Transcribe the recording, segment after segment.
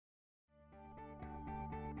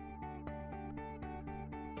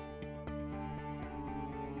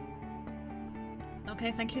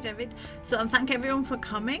Okay, thank you, David. So, and thank everyone for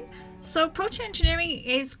coming. So, protein engineering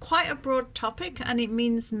is quite a broad topic and it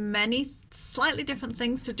means many slightly different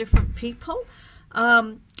things to different people.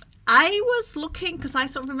 I was looking because I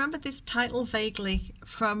sort of remember this title vaguely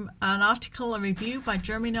from an article, a review by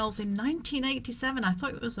Jeremy Knowles in 1987. I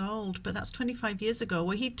thought it was old, but that's 25 years ago,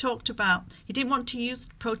 where he talked about, he didn't want to use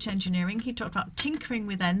protein engineering. He talked about tinkering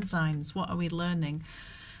with enzymes. What are we learning?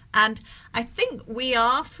 And I think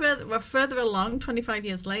we're further along 25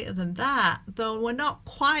 years later than that, though we're not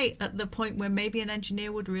quite at the point where maybe an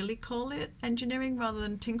engineer would really call it engineering rather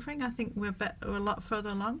than tinkering. I think we're a lot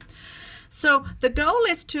further along. So the goal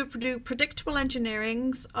is to do predictable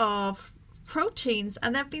engineerings of proteins,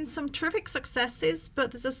 and there have been some terrific successes,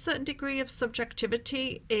 but there's a certain degree of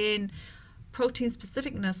subjectivity in protein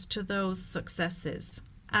specificness to those successes.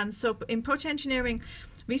 And so in protein engineering,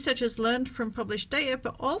 researchers learned from published data,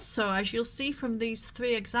 but also, as you'll see from these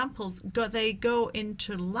three examples, they go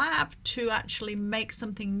into lab to actually make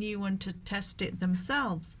something new and to test it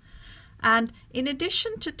themselves. And in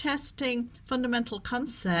addition to testing fundamental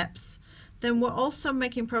concepts, then we're also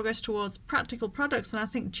making progress towards practical products. And I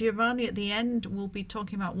think Giovanni at the end will be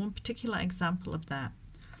talking about one particular example of that.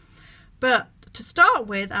 But to start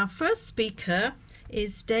with, our first speaker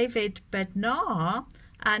is David Bednář,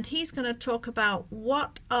 and he's going to talk about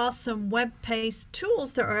what are some web-based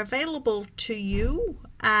tools that are available to you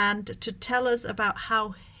and to tell us about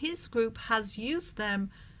how his group has used them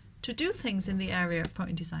to do things in the area of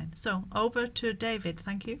protein design. So over to David.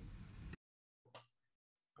 Thank you.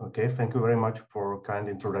 Okay, thank you very much for a kind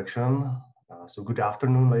introduction. So good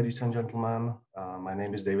afternoon, ladies and gentlemen. My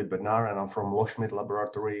name is David Bednář, and I'm from Loschmidt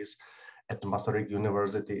Laboratories at Masaryk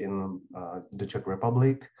University in the Czech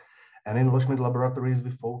Republic. And in Loschmidt Laboratories, we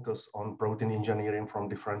focus on protein engineering from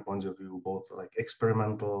different points of view, both like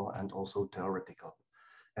experimental and also theoretical.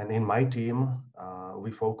 And in my team, we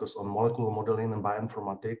focus on molecular modeling and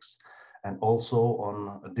bioinformatics, and also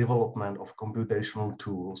on development of computational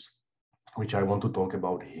tools, which I want to talk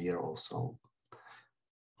about here also.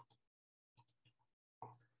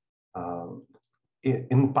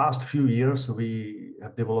 In the past few years, we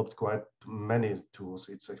have developed quite many tools.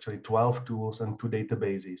 It's actually 12 tools and 2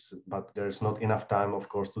 databases, but there's not enough time, of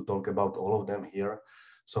course, to talk about all of them here.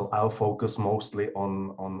 So I'll focus mostly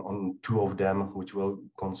on 2 of them, which we'll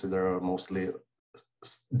consider mostly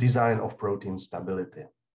design of protein stability.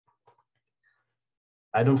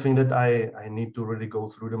 I don't think that I need to really go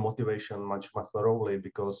through the motivation much more thoroughly,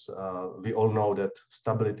 because we all know that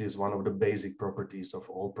stability is one of the basic properties of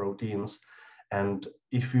all proteins. And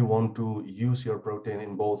if you want to use your protein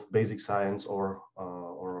in both basic science or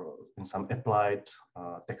in some applied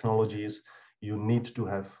technologies, you need to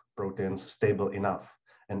have proteins stable enough.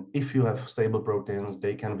 And if you have stable proteins,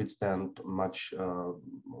 they can withstand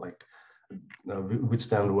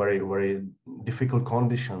withstand very difficult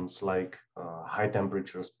conditions like high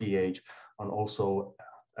temperatures, pH, and also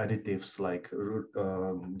additives like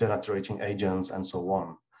denaturing agents and so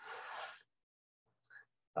on.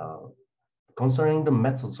 Concerning the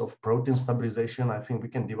methods of protein stabilization, I think we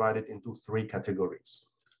can divide it into 3 categories.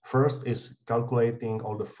 First is calculating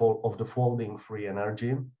all the folding free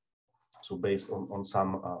energy, so based on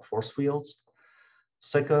some force fields.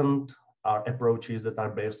 Second are approaches that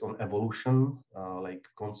are based on evolution, like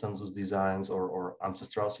consensus designs or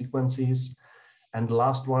ancestral sequences. And the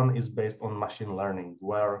last one is based on machine learning,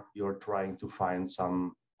 where you're trying to find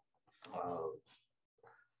some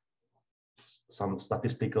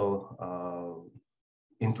statistical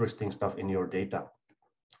interesting stuff in your data.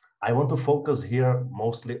 I want to focus here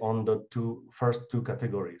mostly on the first two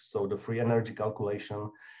categories, so the free energy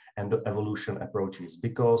calculation and the evolution approaches,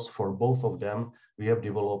 because for both of them, we have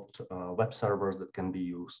developed web servers that can be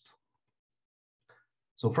used.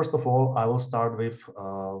 So first of all, I will start with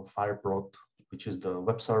FireProt, which is the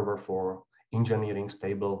web server for engineering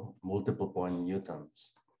stable multiple point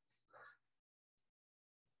mutants.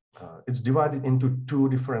 It's divided into 2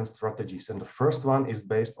 different strategies. And the first one is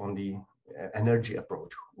based on the energy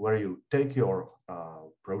approach, where you take your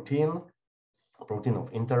protein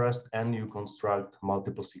of interest, and you construct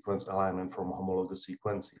multiple sequence alignment from homologous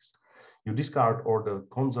sequences. You discard all the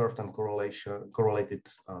conserved and correlated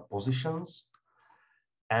positions,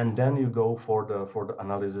 and then you go for the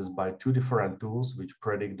analysis by 2 different tools which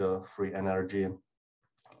predict the free energy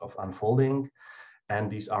of unfolding. And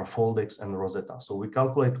these are Foldex and Rosetta. So we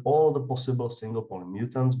calculate all the possible single point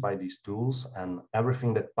mutants by these tools, and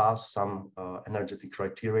everything that pass some energetic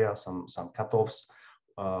criteria, some cutoffs,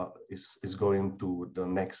 is going to the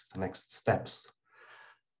next steps.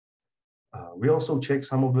 We also check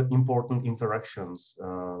some of the important interactions,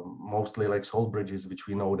 mostly like salt bridges, which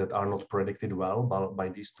we know that are not predicted well by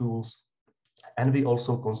these tools. And we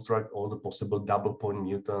also construct all the possible double point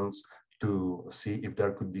mutants to see if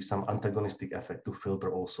there could be some antagonistic effect to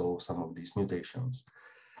filter also some of these mutations.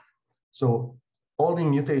 So all the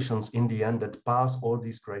mutations in the end that pass all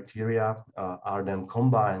these criteria are then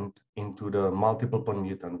combined into the multiple point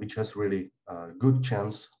mutant, which has really a good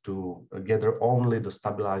chance to gather only the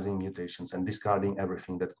stabilizing mutations and discarding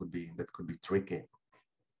everything that could be tricky.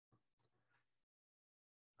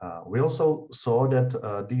 We also saw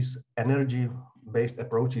that these energy-based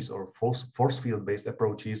approaches or force field-based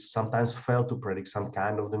approaches sometimes fail to predict some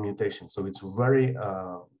kind of the mutation. So it's very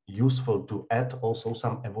useful to add also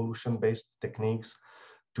some evolution-based techniques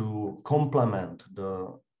to complement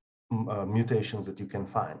the mutations that you can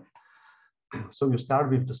find. So you start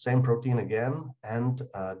with the same protein again, and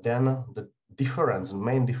then the difference, and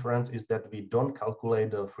main difference, is that we don't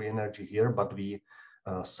calculate the free energy here, but we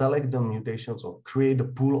select the mutations or create a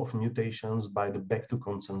pool of mutations by the back to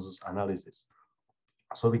consensus analysis.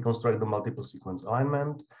 So we construct the multiple sequence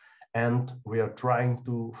alignment, and we are trying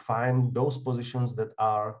to find those positions that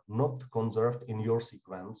are not conserved in your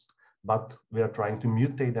sequence, but we are trying to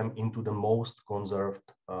mutate them into the most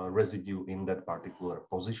conserved residue in that particular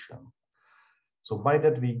position. So by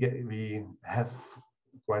that we have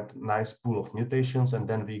quite nice pool of mutations, and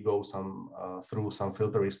then we go through some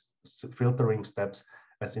filtering steps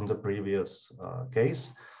as in the previous case.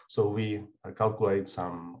 So we calculate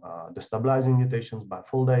some destabilizing mutations by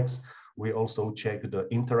Foldex. We also check the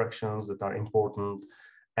interactions that are important.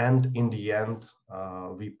 And in the end,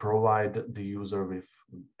 we provide the user with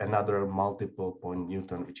another multiple point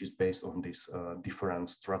mutant, which is based on this different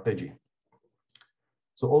strategy.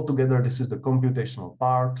 So altogether, this is the computational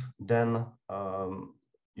part. Then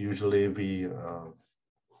usually we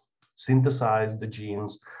synthesize the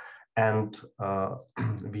genes and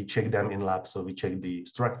we check them in lab. So we check the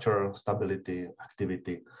structure, stability,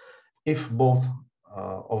 activity. If both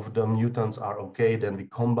of the mutants are okay, then we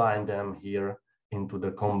combine them here into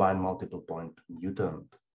the combined multiple point mutant.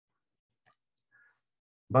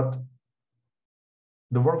 But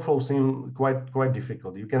the workflow seems quite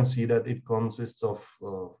difficult. You can see that it consists of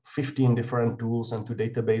 15 different tools and 2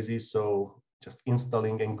 databases. So just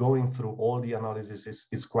installing and going through all the analysis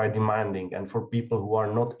is quite demanding. And for people who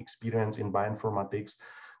are not experienced in bioinformatics,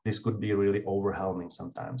 this could be really overwhelming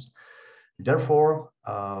sometimes. Therefore,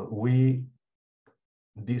 we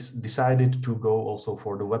decided to go also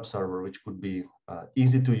for the web server, which could be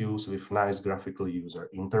easy to use with nice graphical user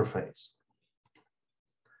interface.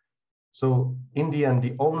 So in the end,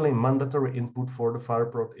 the only mandatory input for the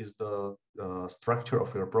FireProt is the structure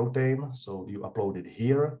of your protein. So you upload it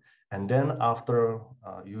here. And then after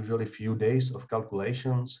usually a few days of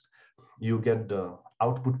calculations, you get the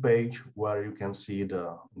output page where you can see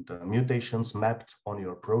the mutations mapped on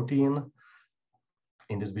your protein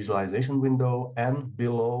in this visualization window. And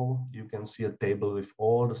below, you can see a table with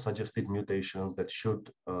all the suggested mutations that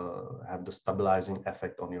should have the stabilizing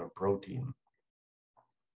effect on your protein.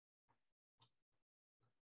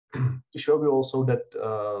 To show you also that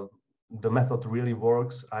the method really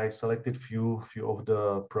works, I selected few of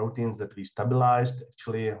the proteins that we stabilized.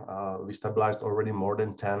 Actually, we stabilized already more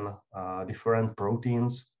than 10 different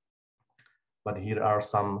proteins. But here are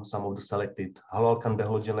some of the selected: haloalkan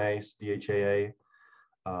dehydrogenase, DHAA,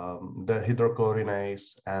 the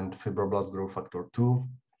hydrochlorinase, and fibroblast growth factor 2.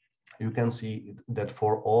 You can see that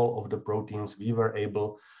for all of the proteins, we were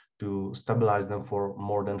able to stabilize them for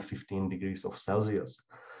more than 15 degrees of Celsius.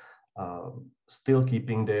 Still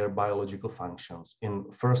keeping their biological functions. In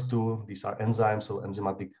first two, these are enzymes, so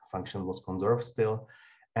enzymatic function was conserved still.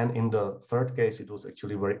 And in the third case, it was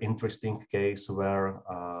actually a very interesting case where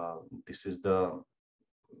this is the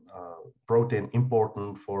protein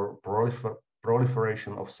important for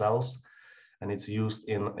proliferation of cells, and it's used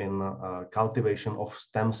in cultivation of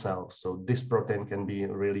stem cells. So this protein can be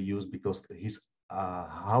really used because his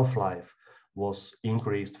half-life was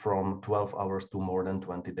increased from 12 hours to more than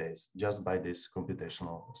 20 days just by this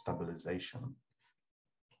computational stabilization.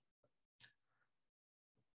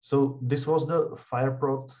 So this was the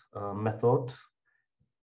FireProt method,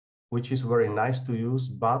 which is very nice to use,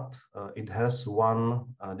 but it has one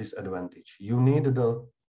disadvantage. You need the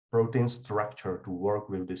protein structure to work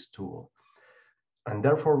with this tool. And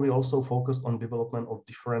therefore, we also focused on development of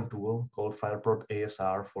different tool called FireProt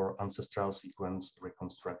ASR for ancestral sequence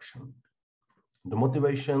reconstruction. The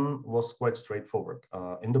motivation was quite straightforward.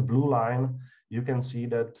 In the blue line, you can see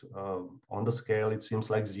that on the scale, it seems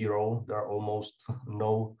like 0. There are almost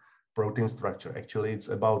no protein structure. Actually, it's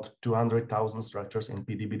about 200,000 structures in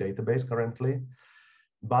PDB database currently.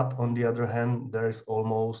 But on the other hand, there's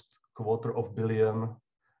almost 250 million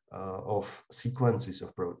of sequences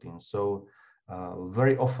of proteins. So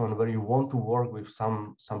very often when you want to work with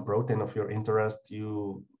some protein of your interest,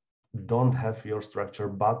 you don't have your structure,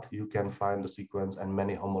 but you can find the sequence and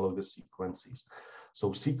many homologous sequences.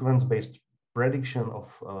 So sequence-based prediction of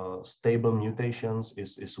stable mutations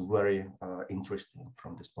is very interesting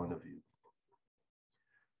from this point of view.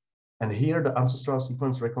 And here the ancestral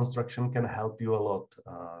sequence reconstruction can help you a lot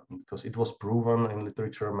because it was proven in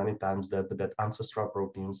literature many times that ancestral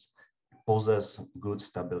proteins possess good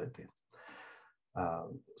stability.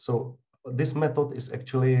 So this method is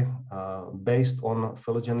actually based on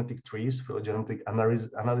phylogenetic trees, phylogenetic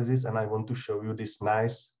analysis, and I want to show you this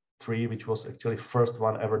nice tree, which was actually first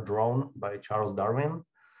one ever drawn by Charles Darwin.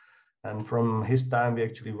 And from his time, we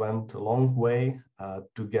actually went a long way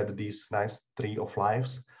to get this nice tree of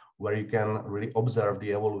lives, where you can really observe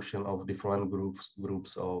the evolution of different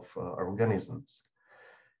groups of organisms.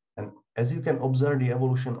 And as you can observe the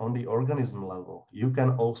evolution on the organism level, you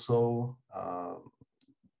can also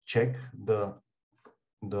check the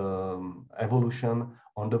evolution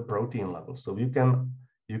on the protein level. So you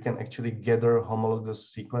can actually gather homologous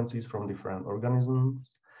sequences from different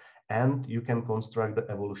organisms, and you can construct the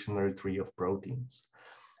evolutionary tree of proteins.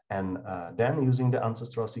 And then using the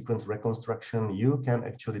ancestral sequence reconstruction, you can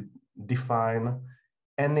actually define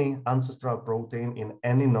any ancestral protein in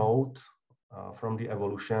any node from the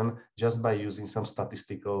evolution just by using some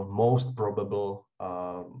statistical most probable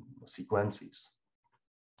sequences.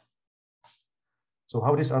 So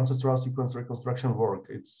how does ancestral sequence reconstruction work?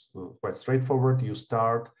 It's quite straightforward. You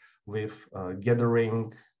start with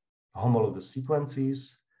gathering homologous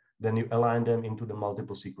sequences, then you align them into the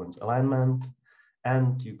multiple sequence alignment,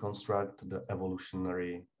 and you construct the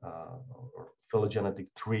evolutionary or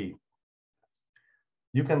phylogenetic tree.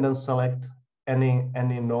 You can then select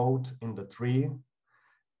any node in the tree,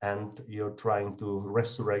 and you're trying to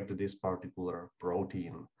resurrect this particular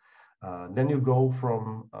protein. Then you go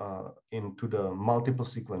from into the multiple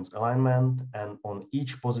sequence alignment, and on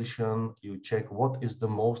each position you check what is the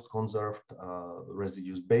most conserved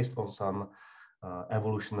residues based on some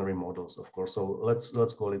evolutionary models, of course. So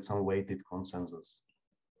let's call it some weighted consensus.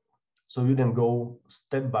 So you then go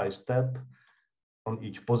step by step on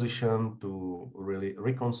each position to really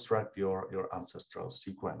reconstruct your ancestral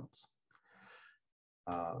sequence.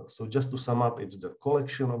 So just to sum up, it's the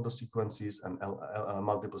collection of the sequences and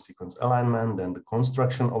multiple sequence alignment, then the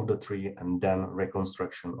construction of the tree, and then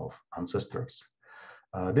reconstruction of ancestors.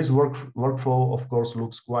 This workflow, of course,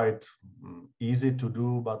 looks quite easy to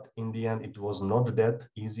do, but in the end, it was not that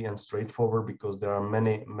easy and straightforward because there are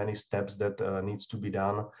many steps that needs to be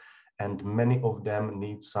done, and many of them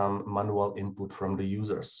need some manual input from the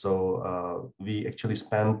users. So we actually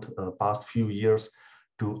spent past few years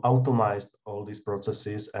to automate all these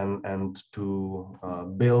processes and to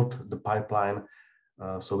build the pipeline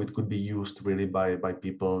so it could be used really by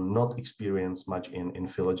people not experienced much in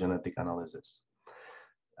phylogenetic analysis.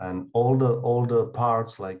 And all the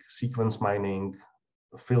parts like sequence mining,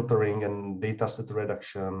 filtering and dataset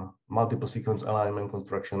reduction, multiple sequence alignment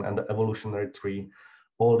construction, and the evolutionary tree,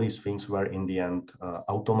 all these things were in the end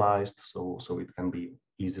automated so it can be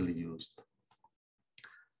easily used.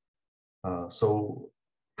 So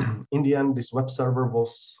in the end, this web server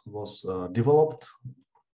was developed,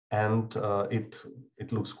 and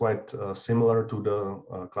it looks quite similar to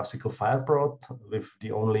the classical FireProt, with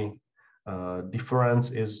the only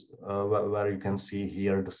difference is where you can see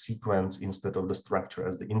here the sequence instead of the structure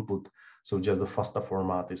as the input. So just the FASTA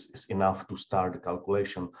format is enough to start the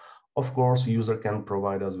calculation. Of course, user can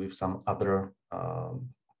provide us with some other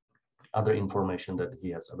information that he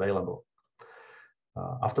has available.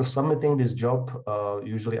 After submitting this job,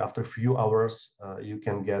 usually after a few hours, you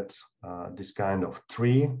can get this kind of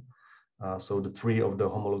tree. So the tree of the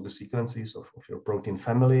homologous sequences of your protein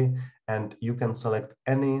family, and you can select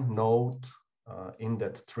any node in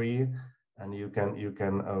that tree, and you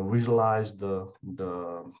can visualize the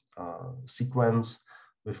sequence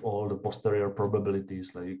with all the posterior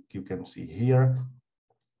probabilities like you can see here.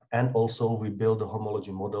 And also we build a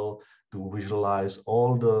homology model to visualize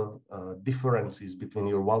all the differences between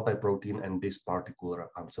your wild-type protein and this particular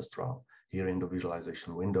ancestral here in the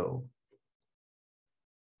visualization window.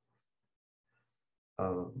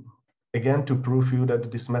 Again, to prove you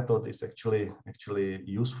that this method is actually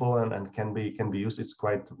useful and can be used, it's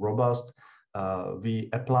quite robust. We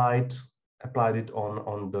applied it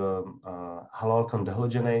on the halal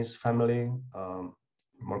dehydrogenase family.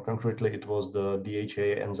 More concretely, it was the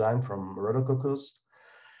DHA enzyme from Rhodococcus.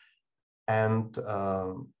 And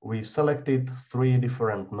we selected 3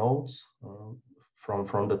 different nodes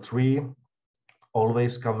from the tree,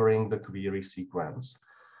 always covering the query sequence.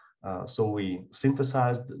 So we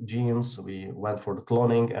synthesized genes, we went for the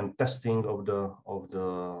cloning and testing of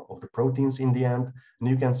the proteins in the end. And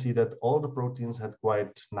you can see that all the proteins had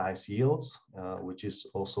quite nice yields, which is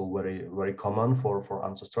also very common for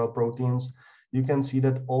ancestral proteins. You can see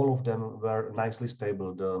that all of them were nicely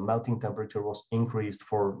stable. The melting temperature was increased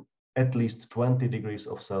for at least 20 degrees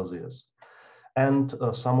of Celsius. And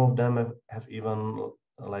some of them have even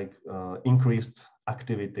increased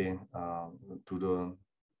activity to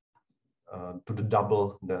the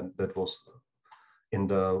double that was in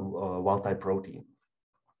the wild type protein.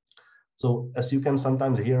 So as you can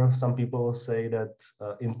sometimes hear, some people say that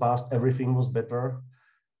in past everything was better.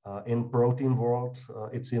 In protein world,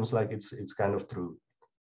 it seems like it's kind of true.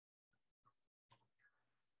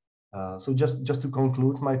 So just to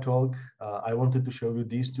conclude my talk, I wanted to show you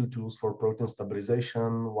these 2 tools for protein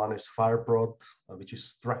stabilization. One is FireProt, which is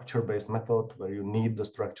structure-based method where you need the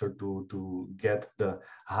structure to get the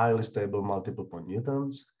highly stable multiple point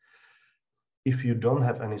mutants. If you don't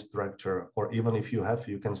have any structure, or even if you have,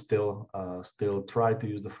 you can still try to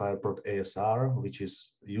use the FireProt ASR, which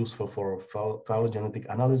is useful for phylogenetic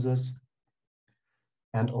analysis,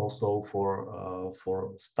 and also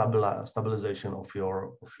for stabilization of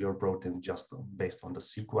your protein just based on the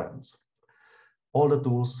sequence. All the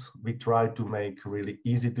tools we try to make really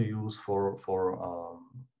easy to use for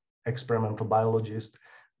experimental biologists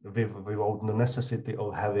without the necessity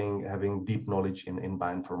of having deep knowledge in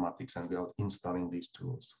bioinformatics and without installing these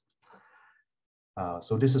tools.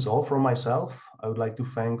 So this is all from myself. I would like to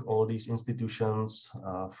thank all these institutions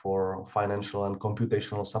for financial and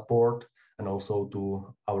computational support, and also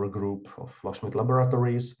to our group of Loschmidt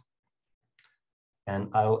Laboratories. And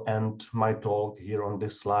I'll end my talk here on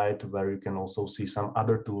this slide, where you can also see some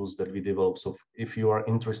other tools that we developed. So if you are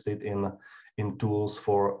interested in tools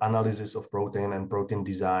for analysis of protein and protein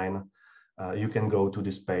design, you can go to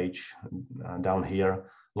this page down here,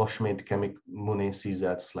 Loschmidt Chemic Muni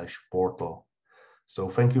CZ/portal. So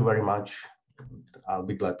thank you very much. I'll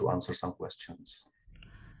be glad to answer some questions.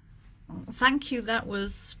 Thank you. That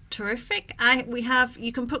was terrific.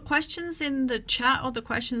 You can put questions in the chat, or the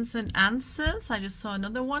questions and answers. I just saw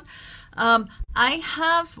another one. I'm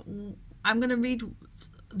going to read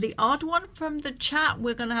the odd one from the chat.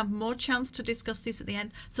 We're going to have more chance to discuss this at the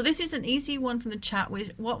end. So this is an easy one from the chat.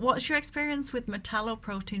 What's your experience with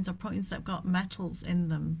metalloproteins, or proteins that have got metals in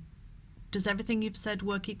them? Does everything you've said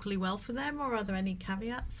work equally well for them, or are there any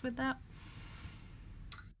caveats with that?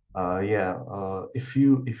 If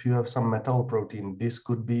you have some metal protein, this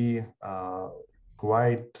could be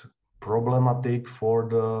quite problematic for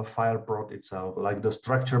the FireProt itself, like the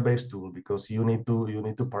structure-based tool, because you need to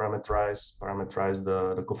parameterize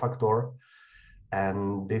the cofactor,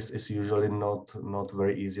 and this is usually not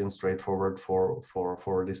very easy and straightforward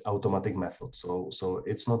for this automatic method. So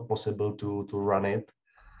it's not possible to run it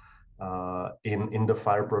in the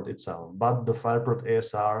FireProt itself, but the FireProt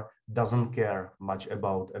ASR doesn't care much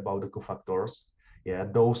about the cofactors. Yeah,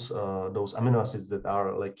 those amino acids that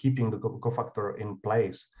are like keeping the cofactor in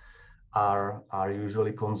place are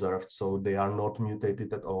usually conserved, so they are not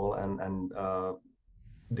mutated at all, and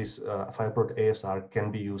this FireProt ASR can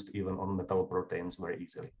be used even on metalloproteins very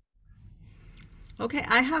easily. Okay,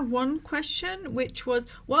 I have one question, which was,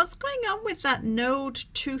 what's going on with that node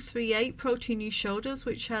 238 protein you showed us,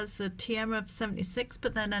 which has a TM of 76,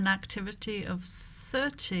 but then an activity of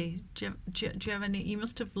 30? Giovanni, you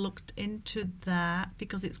must have looked into that,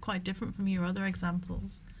 because it's quite different from your other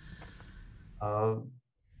examples.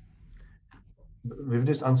 With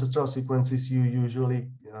these ancestral sequences, you usually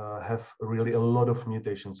have really a lot of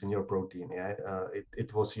mutations in your protein. Yeah,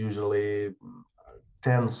 it was usually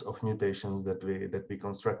tens of mutations that we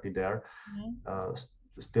constructed there,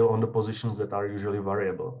 still on the positions that are usually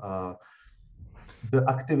variable. The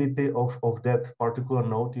activity of that particular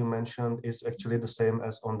node you mentioned is actually the same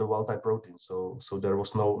as on the wild type protein. So there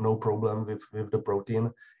was no problem with the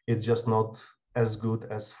protein. It's just not as good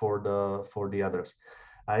as for the others.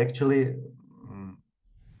 I actually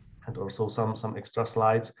had also some extra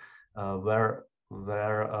slides where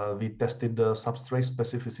we tested the substrate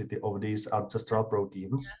specificity of these ancestral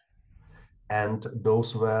proteins, and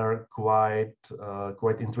those were quite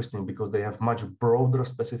interesting, because they have much broader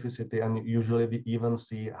specificity, and usually we even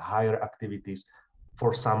see higher activities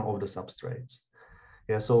for some of the substrates.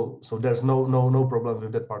 Yeah, so there's no problem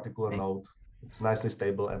with that particular node. It's nicely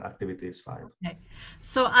stable and activity is fine. Okay.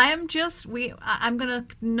 So I'm going to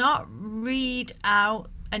not read out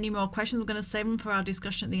any more questions. We're going to save them for our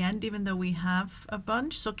discussion at the end, even though we have a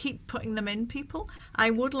bunch. So keep putting them in, people.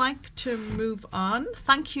 I would like to move on.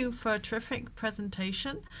 Thank you for a terrific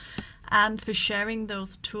presentation and for sharing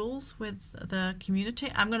those tools with the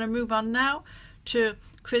community. I'm going to move on now to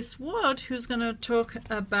Chris Wood, who's going to talk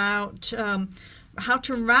about how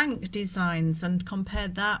to rank designs and compare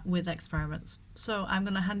that with experiments. So I'm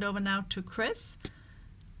going to hand over now to Chris.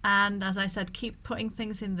 And as I said, keep putting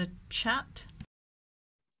things in the chat.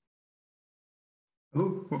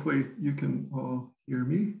 Hello, hopefully you can all hear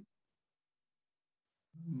me.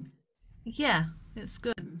 Yeah, it's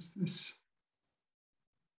good. This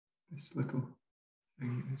little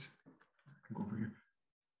thing is, I can go over here.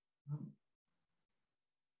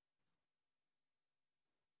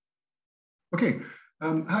 Okay,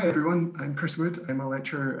 hi everyone, I'm Chris Wood. I'm a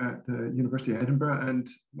lecturer at the University of Edinburgh, and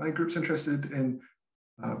my group's interested in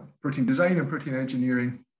protein design and protein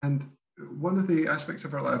engineering. And one of the aspects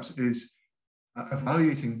of our labs is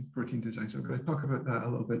evaluating protein design. So I'm going to talk about that a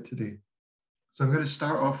little bit today. So I'm going to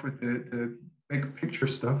start off with the big picture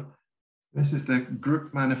stuff. This is the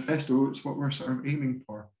group manifesto. It's what we're sort of aiming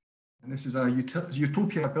for. And this is a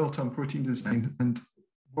utopia built on protein design. And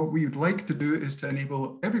what we would like to do is to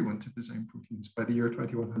enable everyone to design proteins by the year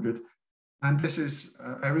 2100. And this is,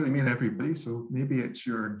 I really mean everybody. So maybe it's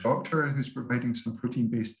your doctor who's providing some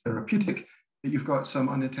protein-based therapeutic that you've got some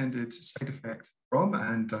unintended side effect from,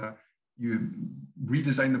 and you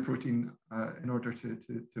redesign the protein in order to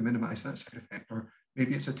minimize that side effect. Or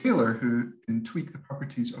maybe it's a tailor who can tweak the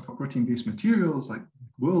properties of protein-based materials like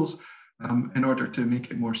wools in order to make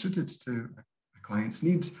it more suited to a client's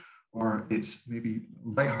needs. Or it's maybe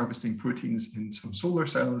light harvesting proteins in some solar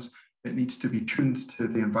cells that needs to be tuned to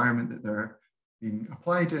the environment that they're being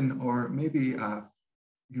applied in. Or maybe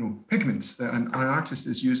pigments that an artist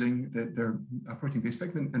is using, that they're a protein-based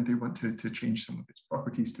pigment and they want to change some of its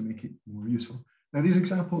properties to make it more useful. Now these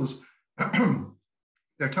examples,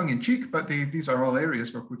 they're tongue-in-cheek, but these are all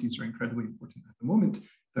areas where proteins are incredibly important at the moment.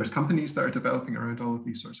 There's companies that are developing around all of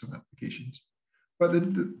these sorts of applications. But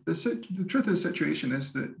the truth of the situation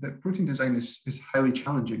is that protein design is highly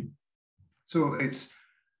challenging. So it's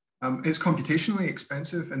computationally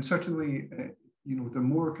expensive, and certainly the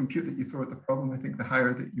more compute that you throw at the problem, I think the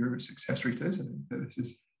higher that your success rate is. I think that this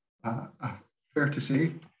is fair to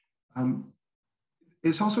say.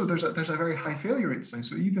 It's also, there's a very high failure rate design.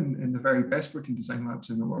 So even in the very best protein design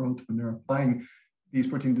labs in the world, when they're applying these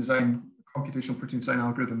computational protein design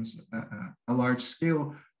algorithms at a large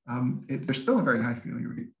scale, there's still a very high failure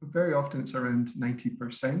rate. Very often it's around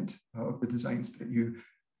 90% of the designs that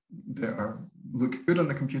look good on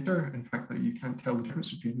the computer. In fact, that you can't tell the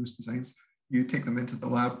difference between those designs. You take them into the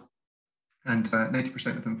lab and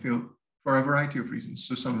 90% of them fail for a variety of reasons.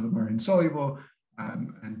 So some of them are insoluble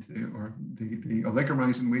or they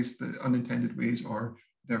oligomerize in ways, that unintended ways, or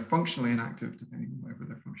they're functionally inactive depending on whatever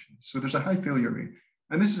their function is. So there's a high failure rate.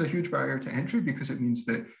 And this is a huge barrier to entry because it means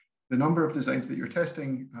that the number of designs that you're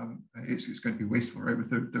testing, it's going to be wasteful, right, with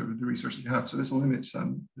the resources you have. So this limits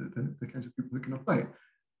the kinds of people who can apply it.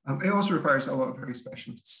 It also requires a lot of very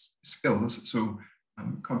specialist skills. So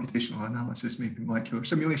computational analysis, maybe molecular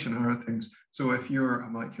simulation and other things. So if you're a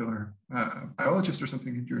molecular biologist or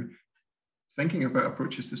something and you're thinking about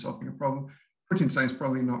approaches to solving a problem, protein design is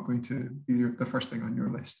probably not going to be the first thing on your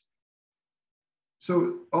list.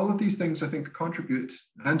 So all of these things, I think, contribute,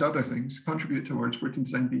 and other things contribute towards protein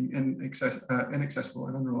design being inaccessible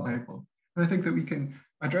and unreliable. And I think that we can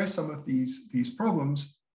address some of these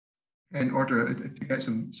problems in order to get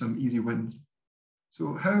some easy wins.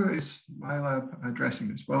 So how is my lab addressing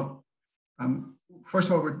this? Well, first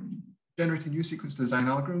of all, we're generating new sequence design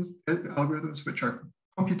algorithms which are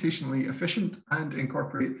computationally efficient and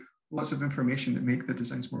incorporate lots of information that make the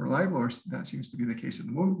designs more reliable, or that seems to be the case at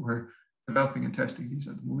the moment. We're developing and testing these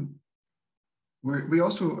at the moment. We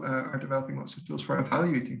also are developing lots of tools for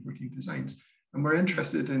evaluating protein designs, and we're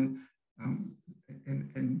interested in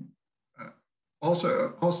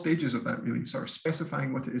also all stages of that, really, sort of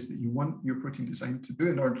specifying what it is that you want your protein design to do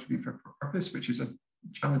in order to be fit for purpose, which is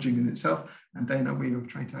challenging in itself, and then a way of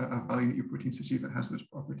trying to evaluate your proteins to see if it has this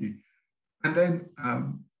property. And then,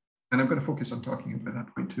 and I'm going to focus on talking about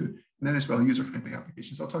that point too, and then as well, user-friendly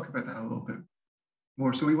applications. I'll talk about that a little bit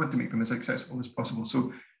more. So we want to make them as accessible as possible.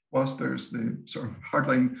 So whilst there's the sort of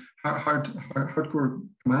hardcore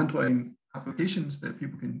command line applications that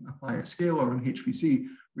people can apply at scale or on HPC,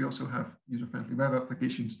 we also have user-friendly web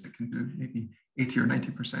applications that can do maybe 80 or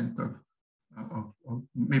 90% of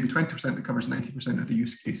maybe 20% that covers 90% of the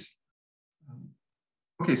use case.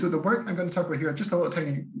 Okay, so the work I'm going to talk about here, just a little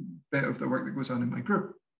tiny bit of the work that goes on in my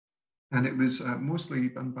group. And it was mostly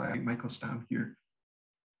done by Michael Stamm here.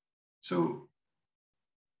 So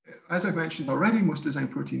as I've mentioned already, most design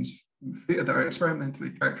proteins that are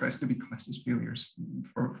experimentally characterized can be classed as failures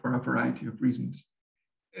for a variety of reasons.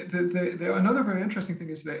 Another very interesting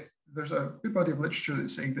thing is that there's a good body of literature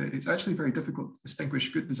that's saying that it's actually very difficult to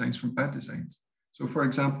distinguish good designs from bad designs. So for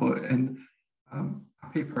example, in a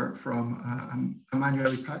paper from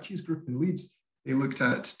Emanuele Paci's group in Leeds, they looked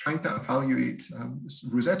at trying to evaluate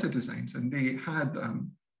Rosetta designs, and they had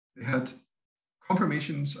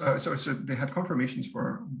confirmations. So they had confirmations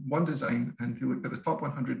for one design, and they looked at the top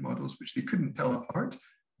 100 models, which they couldn't tell apart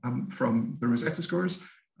from the Rosetta scores.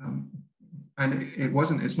 And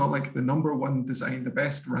it's not like the number one design, the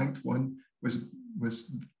best ranked one was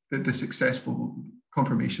the successful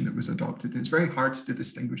confirmation that was adopted. It's very hard to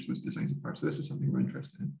distinguish those designs apart. So this is something we're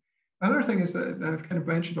interested in. Another thing is that I've kind of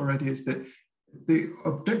mentioned already is that the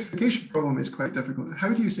objectification problem is quite difficult. How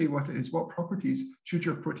do you say what it is? What properties should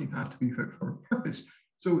your protein have to be fit for purpose?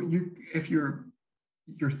 So if you're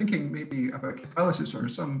thinking maybe about catalysis or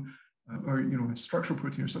some a structural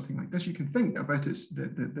protein or something like this, you can think about this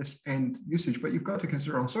end usage, but you've got to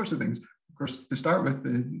consider all sorts of things. Of course, to start with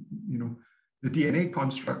the DNA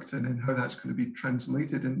construct and then how that's going to be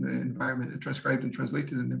translated in the environment, transcribed and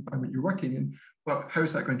translated in the environment you're working in. But how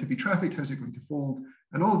is that going to be trafficked? How's it going to fold?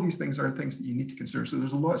 And all of these things are things that you need to consider. So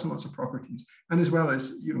there's lots and lots of properties, and as well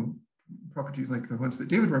as properties like the ones that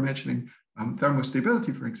David were mentioning,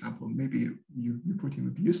 thermostability, for example. Maybe your protein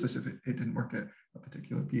would be useless if it didn't work at a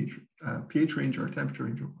particular pH range or temperature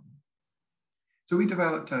range. So we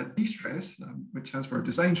developed DStress, which stands for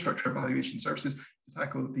Design Structure Evaluation Services, to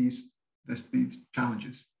tackle these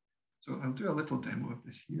challenges. So I'll do a little demo of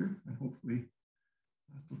this here, and hopefully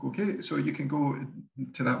it'll go okay. So you can go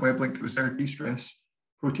to that web link that was there,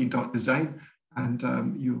 dstressprotein.design, and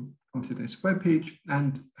you come to this web page.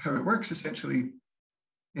 And how it works essentially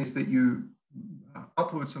is that you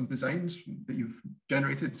upload some designs that you've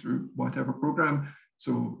generated through whatever program.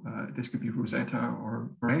 So this could be Rosetta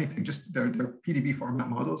or anything. Just they're PDB format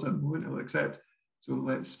models at the moment it'll accept. So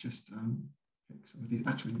let's just pick some of these.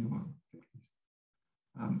 Actually,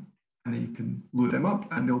 and then you can load them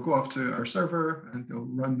up, and they'll go off to our server, and they'll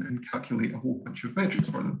run and calculate a whole bunch of metrics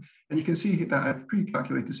for them. And you can see that I've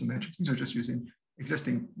pre-calculated some metrics. These are just using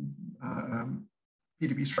existing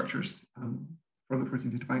PDB structures from the protein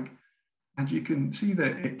data bank. And you can see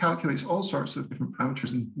that it calculates all sorts of different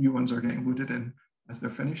parameters, and new ones are getting loaded in as they're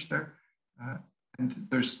finished there. And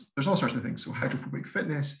there's all sorts of things. So hydrophobic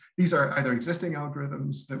fitness, these are either existing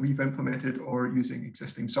algorithms that we've implemented or using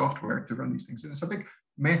existing software to run these things. And it's a big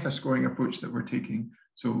meta scoring approach that we're taking.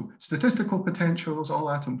 So statistical potentials, all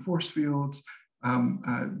atom force fields,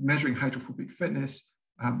 measuring hydrophobic fitness,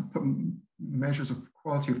 measures of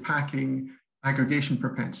quality of packing, aggregation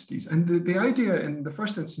propensities. And the idea in the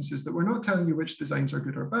first instance is that we're not telling you which designs are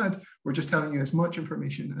good or bad. We're just telling you as much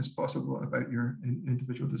information as possible about your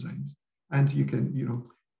individual designs. And you can,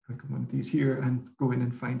 click on one of these here and go in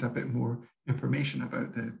and find a bit more information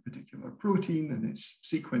about the particular protein and its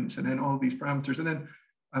sequence, and then all these parameters. And then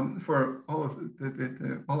for all of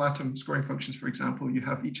the all atom scoring functions, for example, you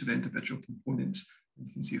have each of the individual components. And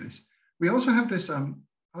you can see this. We also have this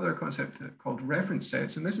other concept called reference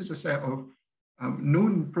sets. And this is a set of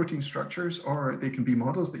known protein structures, or they can be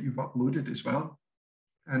models that you've uploaded as well.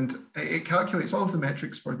 And it calculates all of the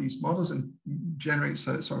metrics for these models and generates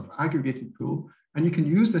a sort of aggregated pool. And you can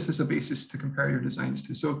use this as a basis to compare your designs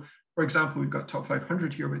to. So for example, we've got top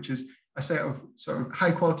 500 here, which is a set of sort of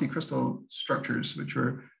high quality crystal structures, which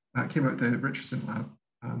came out of the Richardson lab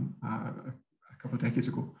a couple of decades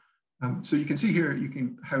ago. So you can see here,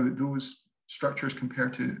 how those structures compare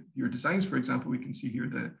to your designs. For example, we can see here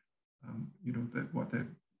what the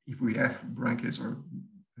EVF rank is, or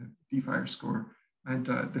the DFIRE score, and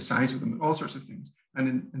the size of them, all sorts of things.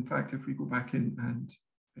 And in fact, if we go back in and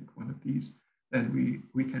pick one of these, then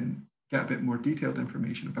we can get a bit more detailed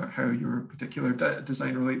information about how your particular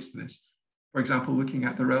design relates to this. For example, looking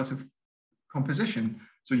at the relative composition.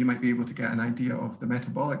 So you might be able to get an idea of the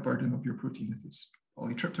metabolic burden of your protein. If it's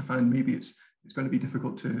polytryptophan, maybe it's going to be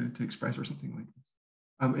difficult to express, or something like this.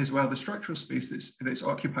 As well, the structural space that's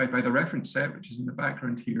occupied by the reference set, which is in the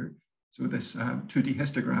background here. So this 2D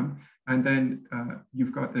histogram, and then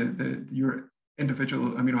you've got your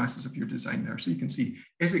individual amino acids of your design there. So you can see,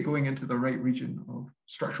 is it going into the right region of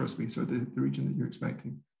structural space, or the region that you're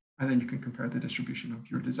expecting? And then you can compare the distribution of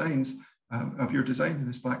your designs, in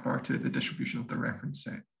this black bar, to the distribution of the reference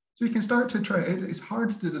set. So you can start to try, it's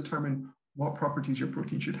hard to determine what properties your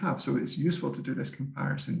protein should have. So it's useful to do this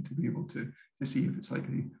comparison to be able to see if it's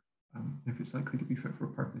likely to be fit for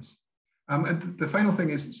purpose. And the final thing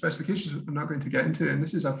is specifications I'm not going to get into, and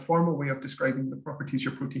this is a formal way of describing the properties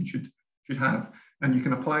your protein should have, and you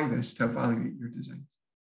can apply this to evaluate your designs.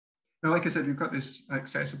 Now, like I said, we've got this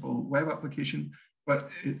accessible web application, but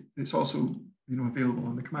it's also available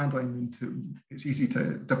on the command line, and it's easy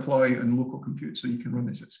to deploy in local compute, so you can run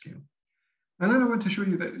this at scale. And then I want to show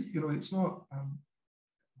you that it's not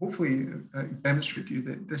hopefully demonstrate to you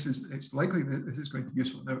that it's likely that this is going to be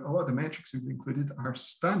useful. Now, a lot of the metrics we've included are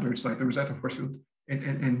standards, like the Rosetta force field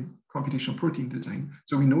in computational protein design.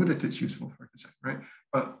 So we know that it's useful for design, right?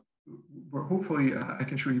 But we're hopefully, I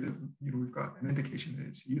can show you that we've got an indication that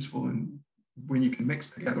it's useful and when you can mix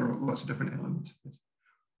together lots of different elements.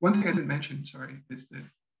 One thing I didn't mention, sorry, is that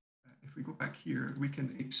if we go back here, we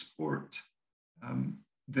can export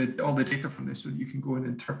all the data from this so that you can go and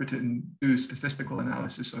interpret it and do statistical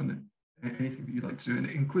analysis on anything that you'd like to do. And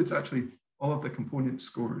it includes actually all of the component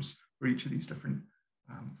scores for each of these different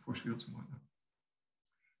force fields and whatnot.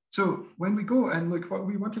 So when we go and look, what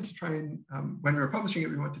we wanted to try and, when we were publishing it,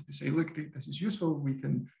 we wanted to say, look, this is useful. We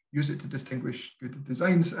can use it to distinguish good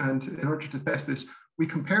designs. And in order to test this, we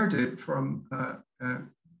compared it from,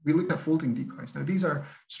 we looked at folding decoys. Now, these are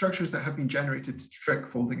structures that have been generated to trick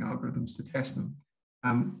folding algorithms to test them.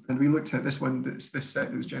 And we looked at this one, this set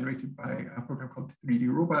that was generated by a program called 3D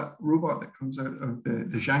Robot that comes out of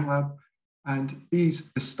the Zhang lab. And the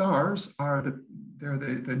stars are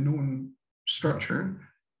the known structure.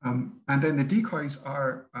 And then the decoys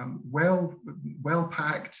are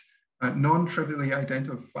well-packed, non-trivially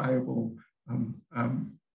identifiable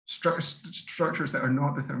structures that are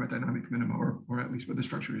not the thermodynamic minima, or at least what the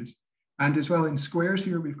structure is. And as well in squares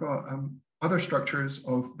here, we've got other structures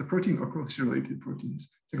of the protein or closely related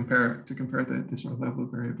proteins to compare the sort of level of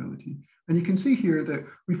variability. And you can see here that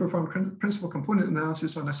we performed principal component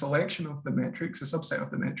analysis on a selection of the metrics, a subset of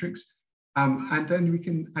the metrics, and then we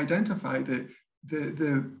can identify that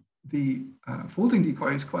the folding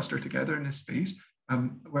decoys cluster together in this space,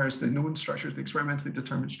 whereas the known structures, the experimentally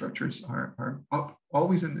determined structures, are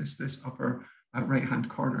always in this upper right-hand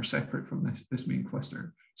corner, separate from this main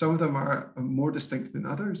cluster. Some of them are more distinct than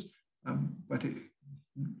others, but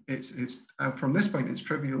from this point, it's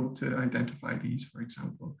trivial to identify these, for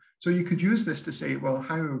example. So you could use this to say, well,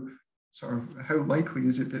 how likely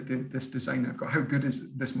is it that this design I've got, how good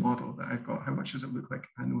is this model that I've got, how much does it look like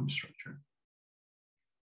a known structure?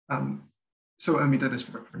 And we did this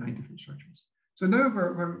for 9 different structures. So now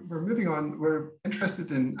we're moving on. We're interested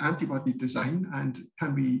in antibody design, and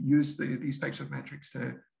can we use these types of metrics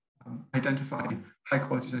to identify high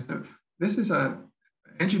quality design? Now, this is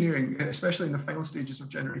engineering, especially in the final stages of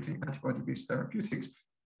generating antibody-based therapeutics.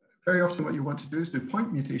 Very often what you want to do is do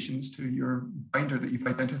point mutations to your binder that you've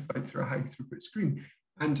identified through a high throughput screen.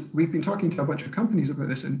 And we've been talking to a bunch of companies about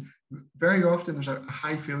this, and very often there's a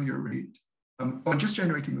high failure rate on just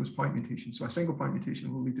generating those point mutations. So a single point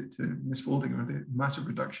mutation will lead it to misfolding or the massive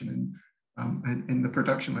reduction in the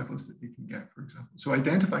production levels that they can get, for example. So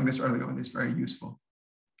identifying this early on is very useful.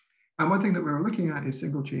 And one thing that we were looking at is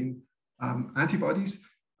single chain antibodies.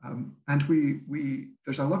 And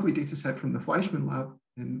there's a lovely data set from the Fleischmann lab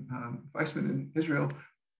in Israel.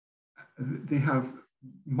 They have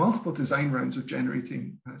multiple design rounds of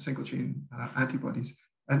generating single chain antibodies.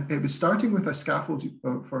 And it was starting with a scaffold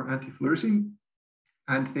for anti-fluorescein,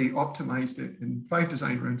 and they optimized it in 5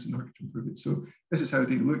 design rounds in order to improve it. So this is how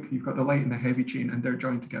they look. You've got the light and the heavy chain, and they're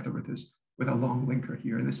joined together with a long linker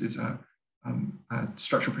here. And this is a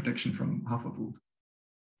structural prediction from AlphaFold.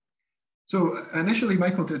 So initially,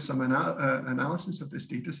 Michael did some analysis of this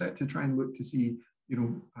data set to try and look to see,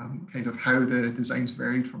 kind of how the designs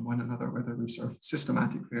varied from one another, whether there's sort of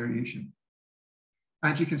systematic variation.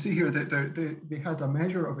 And you can see here that they had a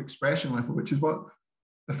measure of expression level, which is what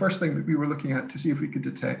the first thing that we were looking at to see if we could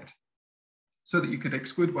detect, so that you could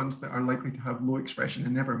exclude ones that are likely to have low expression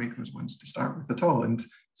and never make those ones to start with at all, and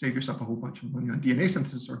save yourself a whole bunch of money on DNA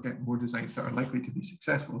synthesis or get more designs that are likely to be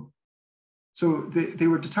successful. So they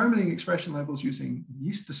were determining expression levels using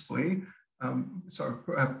yeast display,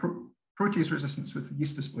 protease resistance with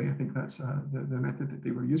yeast display. I think that's the method that they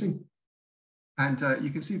were using. And you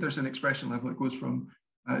can see there's an expression level that goes from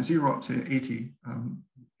 0 up to 80%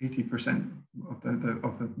 of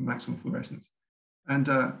the maximum fluorescence. And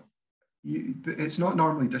it's not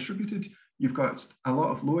normally distributed. You've got a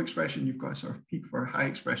lot of low expression, you've got a sort of peak for high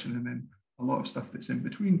expression, and then a lot of stuff that's in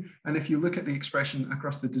between. And if you look at the expression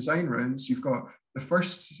across the design rounds, you've got the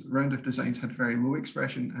first round of designs had very low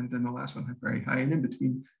expression, and then the last one had very high. And in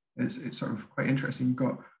between, it's sort of quite interesting. You've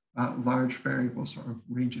got large variable sort of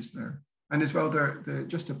ranges there. And as well,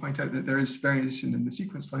 just to point out that there is variation in the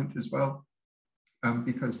sequence length as well,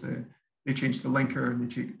 because they changed the linker and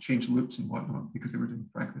they changed loops and whatnot because they were doing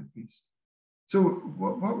fragment-based. So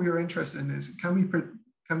what we were interested in is, can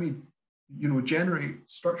we generate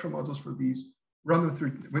structural models for these, run them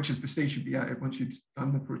through, which is the stage you'd be at once you'd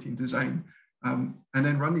done the protein design, and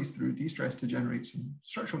then run these through de-stress to generate some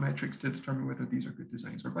structural metrics to determine whether these are good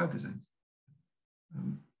designs or bad designs.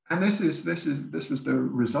 And this was the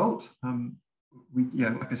result.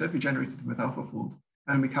 Like I said, we generated them with AlphaFold,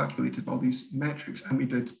 and we calculated all these metrics, and we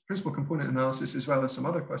did principal component analysis as well as some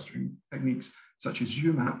other clustering techniques such as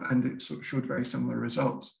UMAP, and it showed very similar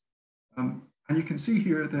results. And you can see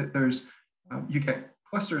here that there's you get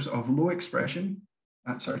clusters of low expression.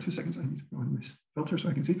 Sorry, 2 seconds. I need to go on this filter so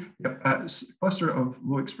I can see. Yep, cluster of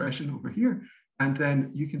low expression over here. And then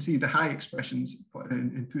you can see the high expressions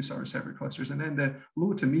in 2 sort of separate clusters, and then the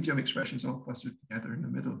low to medium expressions all clustered together in the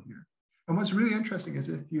middle here. And what's really interesting is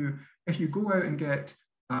if you go out and get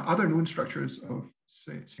other known structures of,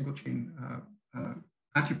 say, single chain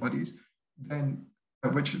antibodies, then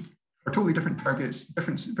which are totally different targets,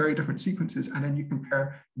 very different sequences, and then you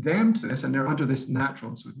compare them to this, and they're under this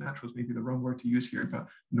natural. So natural is maybe the wrong word to use here, but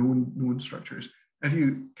known structures. If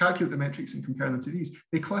you calculate the metrics and compare them to these,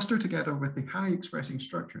 they cluster together with the high expressing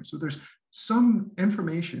structure. So there's some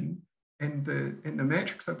information in the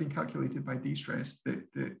metrics that have been calculated by de-stress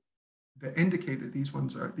that indicate that these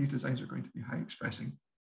designs are going to be high expressing.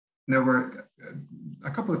 Now, we're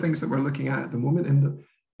a couple of things that we're looking at the moment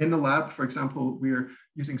in the lab. For example, we're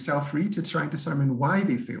using cell-free to try and determine why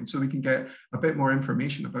they failed, so we can get a bit more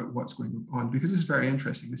information about what's going on, because this is very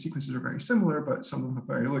interesting. The sequences are very similar, but some of them have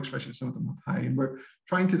very low expression, some of them have high, and we're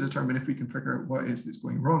trying to determine if we can figure out what is that's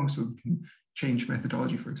going wrong, so we can change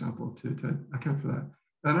methodology, for example, to account for that.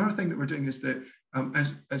 Another thing that we're doing is that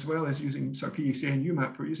as well as using sort of PECA and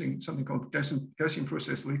UMAP, we're using something called Gaussian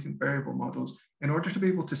process latent variable models in order to be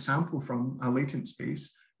able to sample from a latent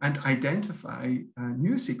space and identify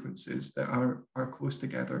new sequences that are close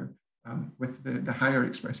together with the higher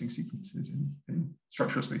expressing sequences in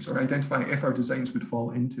structural space, or identify if our designs would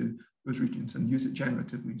fall into those regions and use it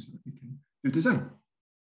generatively so that we can do design.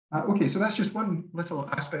 Okay, so that's just one little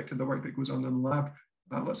aspect of the work that goes on in the lab,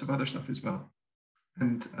 lots of other stuff as well.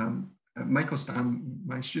 And Michael Stam,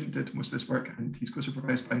 my student, did most of this work, and he's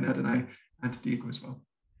co-supervised by Ned and I and Diego as well.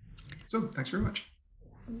 So thanks very much.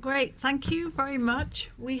 Great, thank you very much.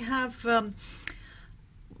 We have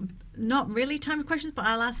not really time for questions, but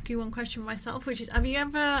I'll ask you one question myself, which is, have you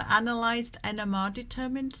ever analyzed NMR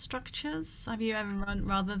determined structures? Have you ever run,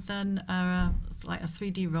 rather than like a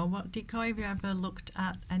 3D robot decoy, have you ever looked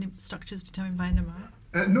at any structures determined by NMR?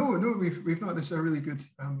 No, we've not. That's a really good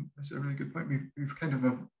point. We've kind of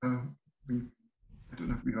I don't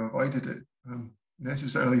know if we've avoided it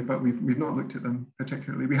necessarily, but we've not looked at them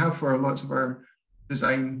particularly. We have for lots of our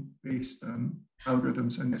design-based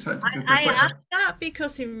algorithms, and it's had. I asked that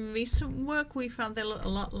because in recent work we found they look a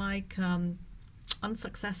lot like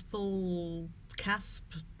unsuccessful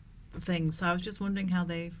CASP things. So I was just wondering how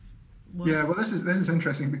they work. Yeah, well, this is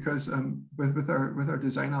interesting because with our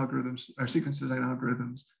design algorithms, our sequence design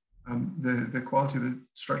algorithms, the quality of the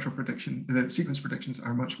structural prediction, the sequence predictions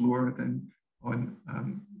are much lower than on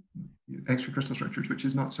X-ray crystal structures, which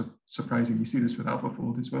is not surprising. You see this with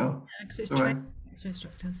AlphaFold as well. Yeah, so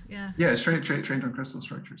structures. Yeah, it's trained on crystal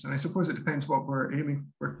structures, and I suppose it depends what we're aiming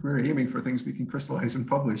for. We're aiming for things we can crystallize and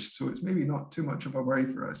publish, so it's maybe not too much of a worry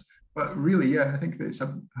for us. But really, yeah, I think that it's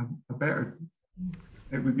a better.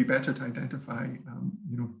 It would be better to identify,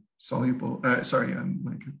 soluble,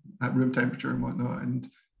 like at room temperature and whatnot, and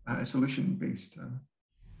solution-based.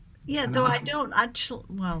 Yeah, though I don't actually.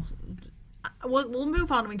 Well, we'll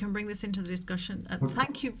move on. We can bring this into the discussion. Okay.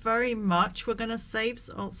 Thank you very much. We're going to save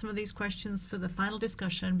some of these questions for the final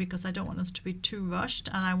discussion because I don't want us to be too rushed,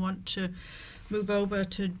 and I want to move over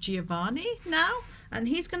to Giovanni now, and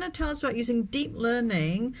he's going to tell us about using deep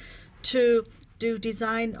learning to do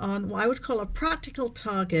design on what I would call a practical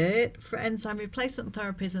target for enzyme replacement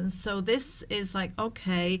therapies. And so this is like,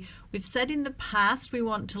 okay, we've said in the past we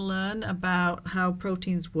want to learn about how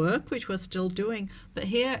proteins work, which we're still doing, but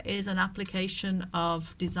here is an application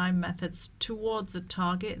of design methods towards a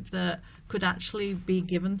target that could actually be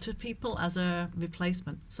given to people as a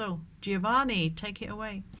replacement. So Giovanni, take it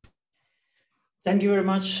away. Thank you very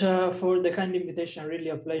much for the kind invitation. Really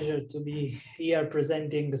a pleasure to be here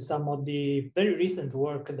presenting some of the very recent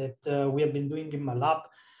work that we have been doing in my lab,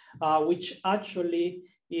 which actually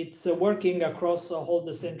it's working across all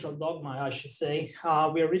the central dogma, I should say.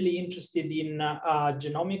 We are really interested in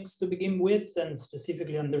genomics to begin with, and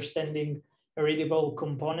specifically understanding heritable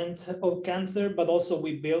component of cancer, but also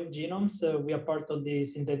we build genomes. We are part of the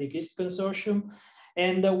Synthetic Yeast Consortium.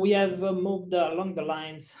 And we have moved along the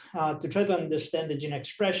lines to try to understand the gene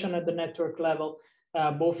expression at the network level,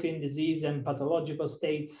 both in disease and pathological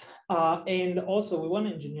states. And also we want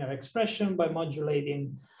to engineer expression by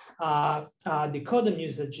modulating the codon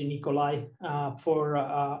usage in E. coli for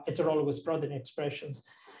heterologous protein expressions.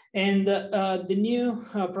 And the new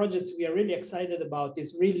projects we are really excited about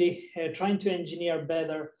is really trying to engineer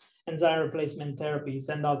better enzyme replacement therapies.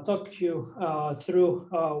 And I'll talk you through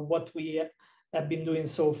what we have been doing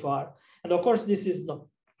so far. And of course, this is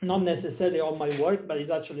not necessarily all my work, but it's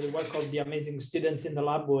actually the work of the amazing students in the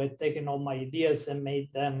lab who had taken all my ideas and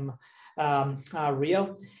made them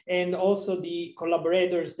real. And also the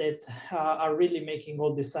collaborators that are really making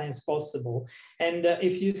all this science possible. And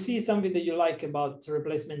if you see something that you like about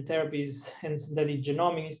replacement therapies and synthetic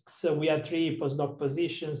genomics, we have 3 postdoc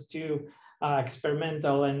positions, 2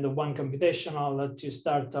 experimental and 1 computational to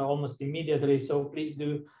start almost immediately. So please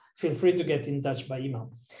do feel free to get in touch by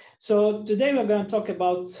email. So today we're going to talk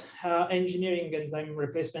about engineering enzyme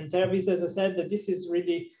replacement therapies. As I said, that this is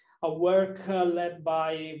really a work led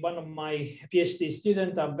by one of my PhD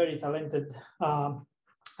students, a very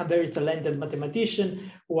talented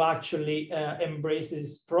mathematician who actually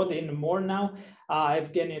embraces protein more now,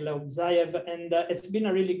 Evgeny Leobzayev. And it's been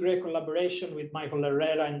a really great collaboration with Michael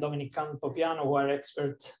Herrera and Dominic Campopiano, who are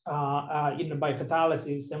experts in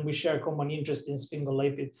biocatalysis, and we share common interest in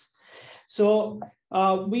sphingolipids. So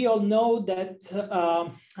we all know that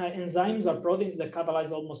enzymes are proteins that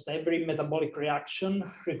catalyze almost every metabolic reaction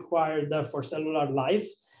required for cellular life.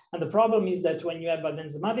 And the problem is that when you have an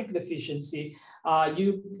enzymatic deficiency,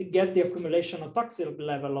 you get the accumulation of toxic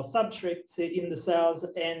level of substrates in the cells,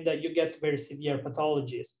 and you get very severe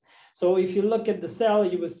pathologies. So if you look at the cell,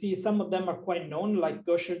 you will see some of them are quite known, like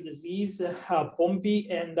Gaucher disease, Pompe,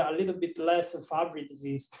 and a little bit less Fabry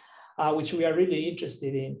disease, which we are really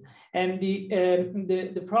interested in. And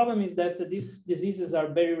the problem is that these diseases are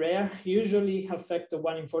very rare, usually affect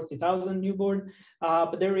 1 in 40,000 newborn.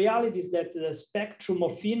 But the reality is that the spectrum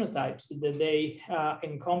of phenotypes that they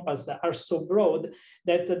encompass are so broad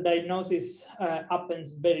that the diagnosis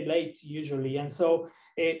happens very late usually. And so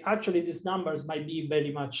actually these numbers might be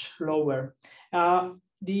very much lower.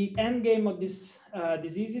 The end game of these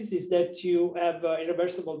diseases is that you have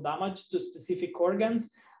irreversible damage to specific organs.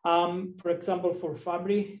 For example, for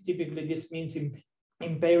Fabry, typically this means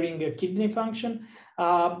impairing kidney function,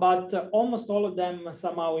 but almost all of them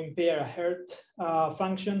somehow impair heart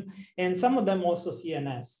function, and some of them also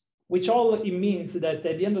CNS, which all it means that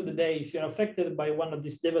at the end of the day, if you're affected by one of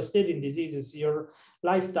these devastating diseases, your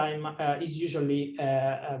lifetime is usually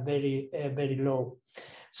very low.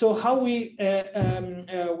 So how we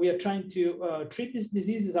are trying to treat these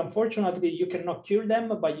diseases, unfortunately, you cannot cure them,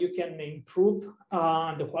 but you can improve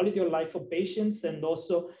the quality of life of patients and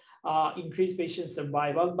also increase patient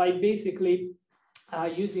survival by basically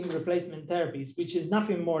using replacement therapies, which is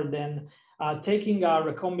nothing more than taking a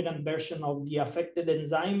recombinant version of the affected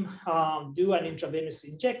enzyme, do an intravenous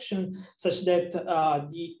injection such that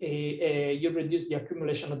you reduce the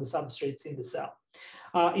accumulation of the substrates in the cell.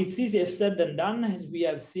 It's easier said than done, as we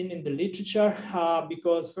have seen in the literature,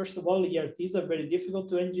 because first of all, ERTs are very difficult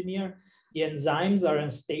to engineer. The enzymes are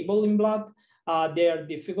unstable in blood. They are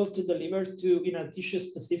difficult to deliver in a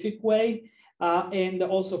tissue-specific way, and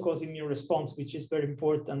also cause immune response, which is very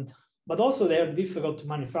important. But also they are difficult to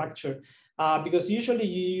manufacture because usually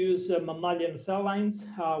you use mammalian cell lines,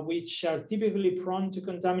 which are typically prone to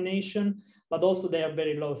contamination, but also they are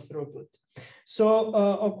very low throughput. So,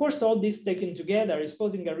 of course, all this taken together is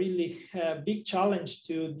posing a really big challenge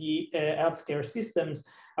to the healthcare systems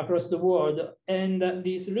across the world. And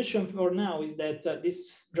the solution for now is that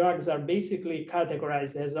these drugs are basically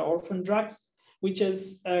categorized as orphan drugs, which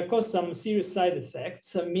has caused some serious side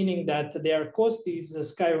effects, meaning that their cost is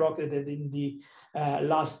skyrocketed in the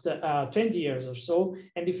last 20 years or so.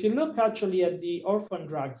 And if you look actually at the orphan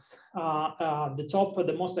drugs,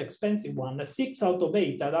 the most expensive one, 6 out of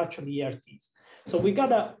 8 are actually ERTs. So we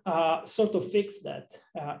gotta sort of fix that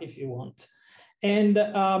if you want. And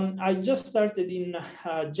I just started in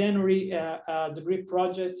January the GRIP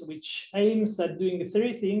project, which aims at doing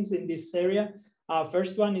 3 things in this area.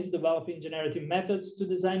 First one is developing generative methods to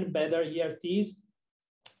design better ERTs.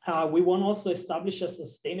 We want to also establish a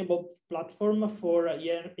sustainable platform for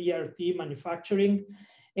ERT manufacturing.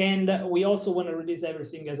 And we also want to release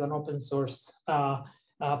everything as an open source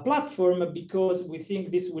platform, because we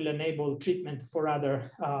think this will enable treatment for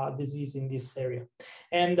other disease in this area.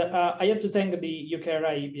 And I have to thank the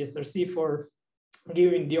UKRI BSRC for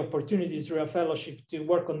given the opportunity through a fellowship to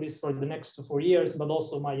work on this for the next 4 years, but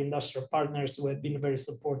also my industrial partners who have been very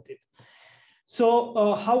supportive.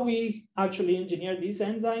 So how we actually engineer these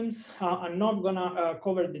enzymes, I'm not gonna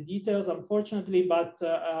cover the details, unfortunately, but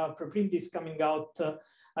preprint is coming out,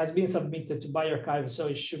 has been submitted to bioRxiv, so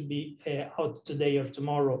it should be out today or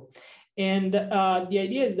tomorrow. And the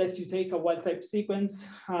idea is that you take a wild type sequence,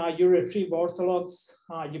 you retrieve orthologs,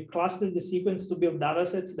 you cluster the sequence to build data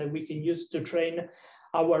sets that we can use to train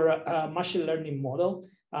our machine learning model,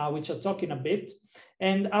 which I'll talk in a bit.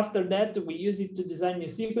 And after that, we use it to design new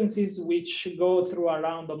sequences, which go through a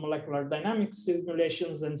round of molecular dynamics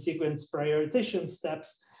simulations and sequence prioritization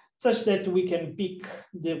steps, such that we can pick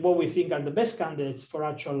what we think are the best candidates for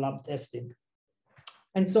actual lab testing.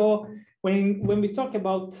 And so when we talk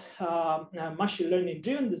about machine learning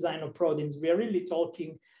driven design of proteins, we are really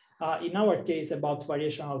talking, in our case, about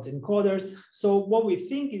variational autoencoders. So what we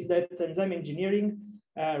think is that enzyme engineering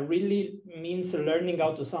really means learning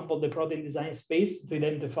how to sample the protein design space to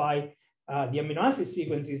identify the amino acid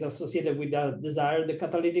sequences associated with the desired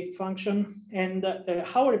catalytic function. And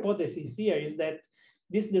our hypothesis here is that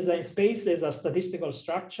this design space is a statistical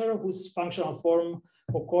structure whose functional form,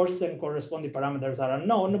 of course, and corresponding parameters are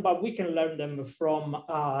unknown, but we can learn them from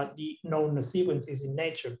the known sequences in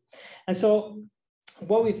nature. And so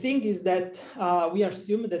what we think is that we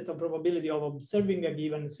assume that the probability of observing a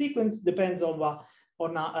given sequence depends on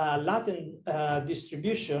a latent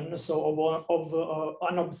distribution, so of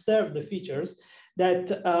unobserved features that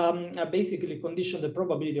basically condition the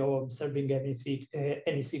probability of observing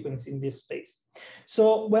any sequence in this space.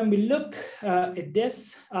 So when we look at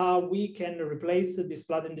this, we can replace this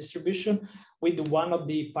latent distribution with one of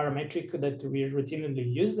the parametric that we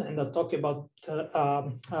routinely use, and I'll talk about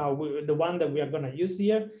the one that we are going to use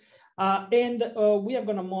here. And we are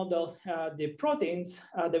going to model the proteins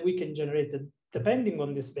that we can generate depending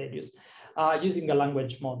on these values using the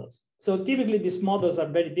language models. So typically these models are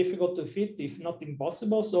very difficult to fit, if not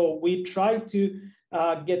impossible. So we try to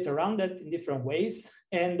get around that in different ways.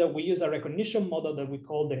 And we use a recognition model that we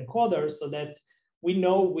call the encoder so that we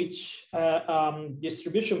know which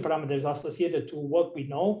distribution parameters are associated to what we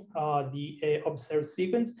know, the observed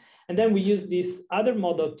sequence. And then we use this other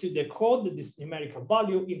model to decode this numerical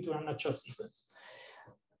value into a natural sequence.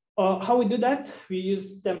 How we do that? We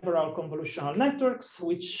use temporal convolutional networks,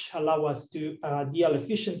 which allow us to deal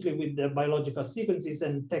efficiently with the biological sequences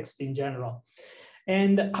and text in general.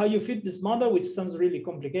 And how you fit this model, which sounds really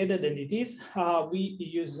complicated, and it is, we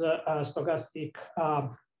use stochastic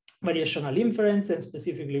variational inference, and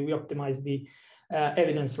specifically we optimize the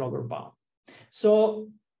evidence logger bound. So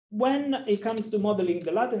when it comes to modeling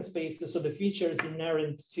the latent space, so the features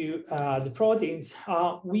inherent to the proteins,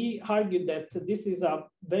 we argue that this is a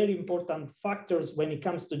very important factors when it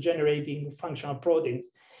comes to generating functional proteins.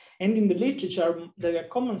 And in the literature, the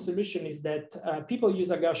common solution is that people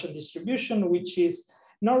use a Gaussian distribution, which is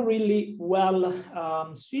not really well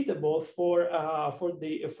suitable for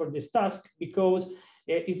this task, because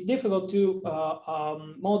it's difficult to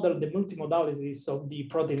model the multimodalities of the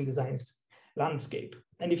protein designs landscape.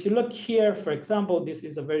 And if you look here, for example, this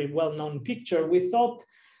is a very well-known picture. We thought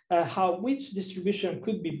which distribution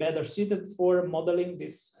could be better suited for modeling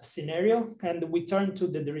this scenario. And we turned to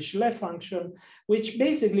the Dirichlet function, which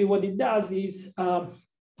basically what it does is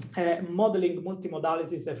modeling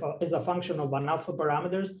multimodalities as a function of an alpha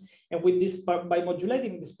parameters. And with this, by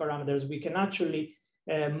modulating these parameters, we can actually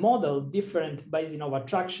model different Bayesian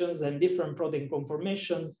attractions and different protein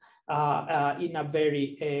conformation in a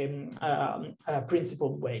very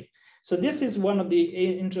principled way. So this is one of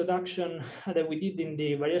the introduction that we did in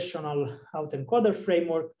the variational autoencoder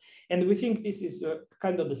framework. And we think this is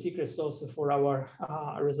kind of the secret sauce for our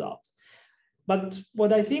results. But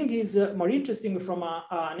what I think is more interesting from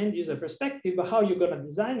an end user perspective, how you're going to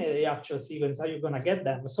design the actual sequence, how you're going to get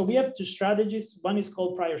them. So we have two strategies. One is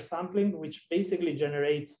called prior sampling, which basically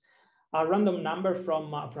generates a random number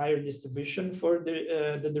from a prior distribution for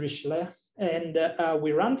the Dirichlet. And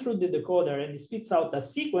we run through the decoder and it spits out a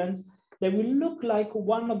sequence that will look like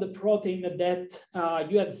one of the protein that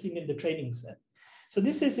you have seen in the training set. So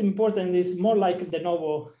this is important. It's more like de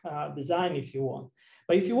novo design if you want.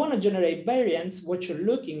 But if you want to generate variants, what you're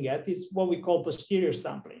looking at is what we call posterior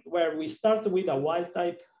sampling, where we start with a wild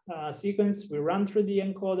type sequence, we run through the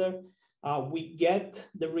encoder, we get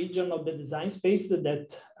the region of the design space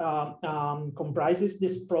that comprises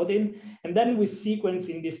this protein, and then we sequence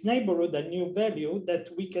in this neighborhood a new value that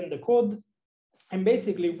we can decode. And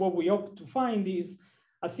basically what we hope to find is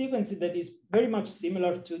a sequence that is very much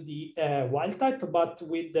similar to the wild type, but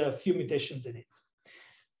with a few mutations in it.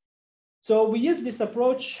 So we use this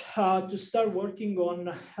approach to start working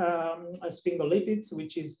on sphingolipids,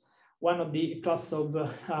 which is one of the class of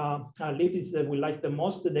lipids that we like the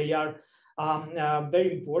most. They are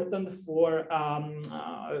very important for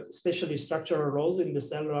especially structural roles in the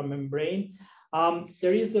cellular membrane.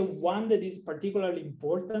 There is one that is particularly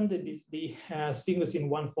important, that is the sphingosine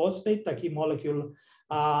 1-phosphate, a key molecule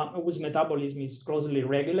whose metabolism is closely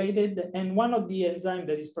regulated. And one of the enzymes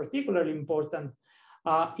that is particularly important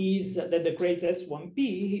is that degrades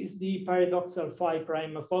S1P is the paradoxal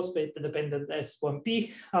 5' phosphate dependent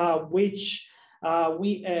S1P, which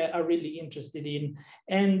we are really interested in.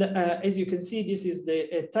 And as you can see, this is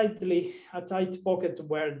a tight pocket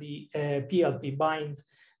where the PLP binds.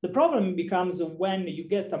 The problem becomes when you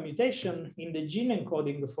get a mutation in the gene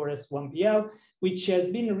encoding for S1PL, which has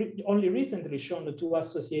been only recently shown to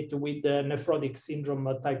associate with nephrotic syndrome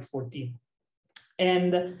type 14.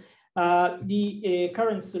 And the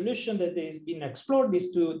current solution that has been explored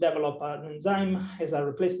is to develop an enzyme as a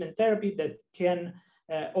replacement therapy that can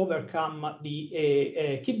overcome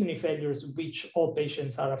the kidney failures which all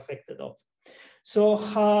patients are affected of. So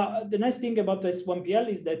the nice thing about S1PL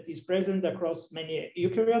is that it's present across many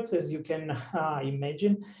eukaryotes, as you can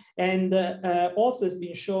imagine, and also has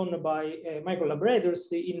been shown by my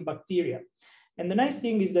collaborators in bacteria. And the nice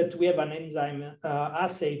thing is that we have an enzyme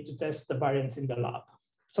assay to test the variants in the lab.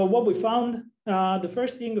 So what we found, the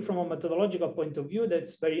first thing from a methodological point of view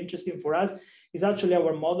that's very interesting for us is actually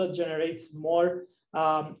our model generates more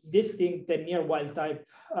distinct and near wild type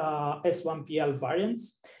S1PL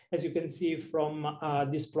variants, as you can see from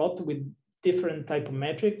this plot with different type of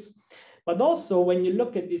metrics. But also when you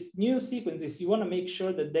look at these new sequences, you want to make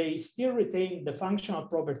sure that they still retain the functional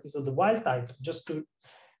properties of the wild type, just to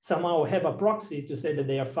somehow have a proxy to say that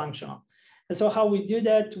they are functional. And so how we do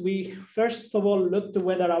that, we first of all looked to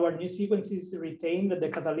whether our new sequences retain the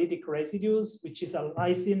catalytic residues, which is a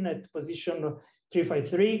lysine at position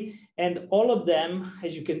 353. And all of them,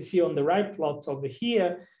 as you can see on the right plot over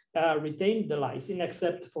here, retain the lysine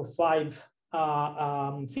except for 5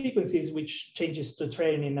 sequences, which changes to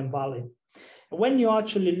threonine and valine. When you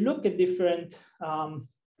actually look at different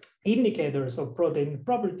indicators of protein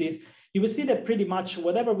properties, you will see that pretty much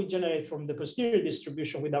whatever we generate from the posterior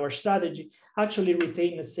distribution with our strategy actually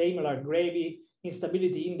retain the similar gravity,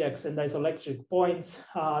 instability index, and isoelectric points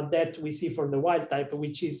that we see for the wild type,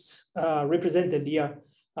 which is represented here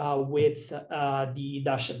with the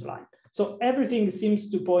dashed line. So everything seems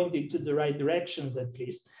to point into the right directions at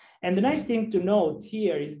least. And the nice thing to note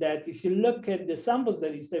here is that if you look at the samples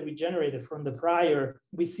that we generated from the prior,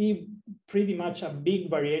 we see pretty much a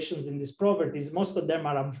big variations in these properties. Most of them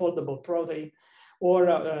are unfoldable protein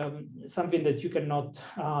or something that you cannot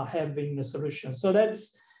have in the solution. So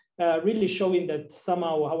that's really showing that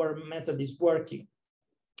somehow our method is working.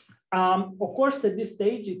 Of course, at this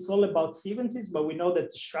stage, it's all about sequences, but we know that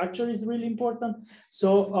the structure is really important.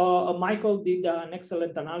 So Michael did an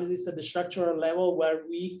excellent analysis at the structural level where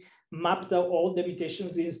we mapped out all the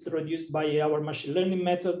mutations introduced by our machine learning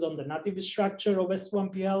method on the native structure of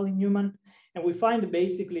S1PL in human. And we find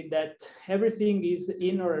basically that everything is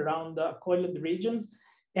in or around the coiled regions,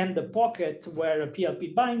 and the pocket where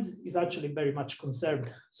PLP binds is actually very much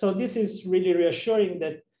conserved. So this is really reassuring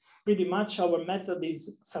that pretty much our method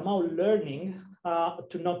is somehow learning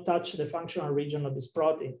to not touch the functional region of these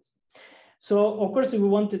proteins. So of course, we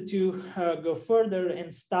wanted to go further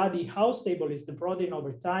and study how stable is the protein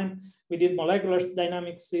over time. We did molecular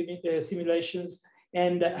dynamics simulations.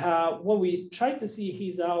 And what we tried to see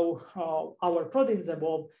is how our proteins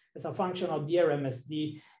evolve as a function of the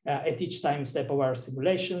RMSD at each time step of our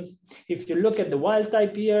simulations. If you look at the wild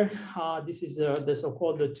type here, this is the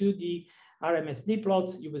so-called 2D RMSD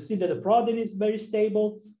plots, you will see that the protein is very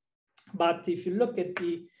stable. But if you look at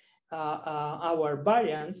the our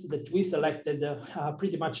variants that we selected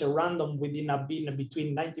pretty much a random within a bin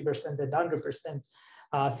between 90% and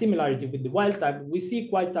 100% similarity with the wild type, we see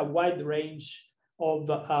quite a wide range of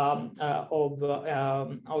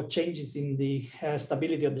changes in the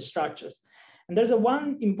stability of the structures. And there's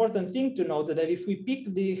one important thing to note, that if we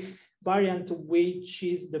pick the variant which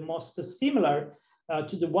is the most similar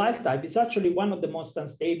to the wild type, it's actually one of the most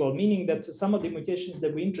unstable, meaning that some of the mutations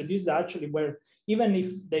that we introduced actually were, even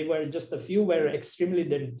if they were just a few, were extremely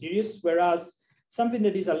deleterious, whereas something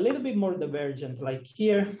that is a little bit more divergent, like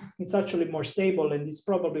here, it's actually more stable, and it's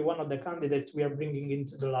probably one of the candidates we are bringing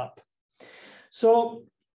into the lab. So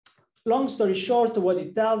long story short, what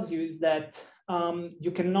it tells you is that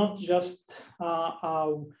you cannot just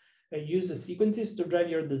use the sequences to drive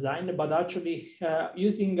your design, but actually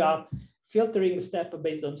using a filtering step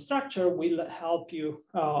based on structure will help you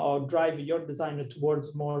or drive your design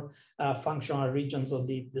towards more functional regions of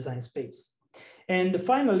the design space. And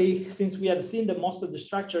finally, since we have seen that most of the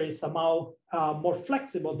structure is somehow more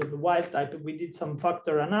flexible than the wild type, we did some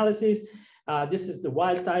factor analysis. This is the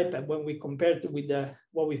wild type, and when we compare it with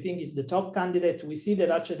what we think is the top candidate, we see that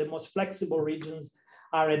actually the most flexible regions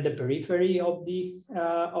are at the periphery of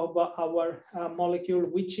our molecule,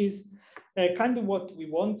 which is kind of what we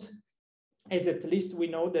want, as at least we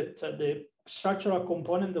know that the structural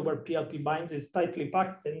component where PLP binds is tightly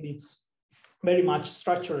packed and it's very much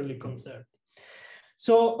structurally conserved.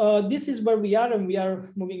 So this is where we are, and we are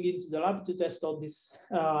moving into the lab to test all these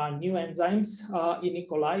new enzymes in E.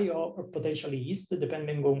 coli or potentially yeast,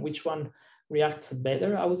 depending on which one reacts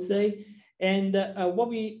better, I would say. And what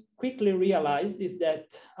we quickly realized is that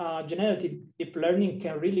generative deep learning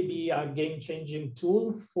can really be a game-changing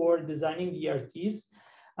tool for designing ERTs.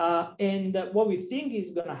 And what we think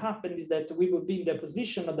is going to happen is that we will be in the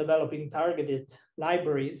position of developing targeted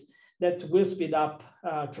libraries that will speed up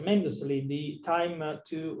tremendously the time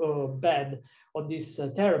to bed of these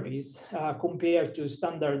therapies compared to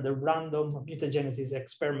standard random mutagenesis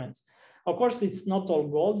experiments. Of course, it's not all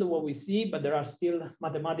gold what we see, but there are still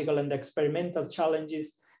mathematical and experimental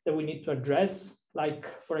challenges that we need to address, like,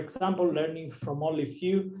 for example, learning from only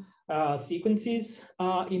few sequences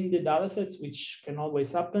in the datasets, which can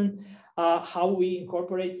always happen, how we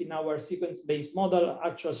incorporate in our sequence-based model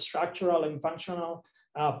actual structural and functional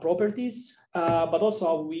properties, but also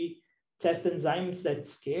how we test enzymes at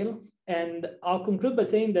scale. And I'll conclude by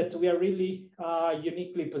saying that we are really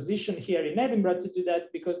uniquely positioned here in Edinburgh to do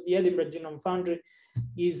that, because the Edinburgh Genome Foundry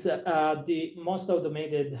is the most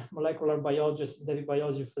automated molecular biology, synthetic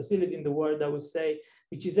biology facility in the world, I would say,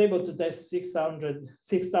 which is able to test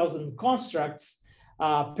 6,000 constructs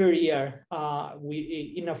per year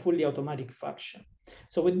in a fully automatic fashion.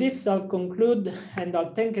 So with this, I'll conclude, and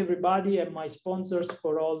I'll thank everybody and my sponsors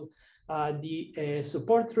for all the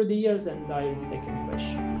support through the years, and I'll take any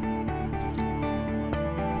questions.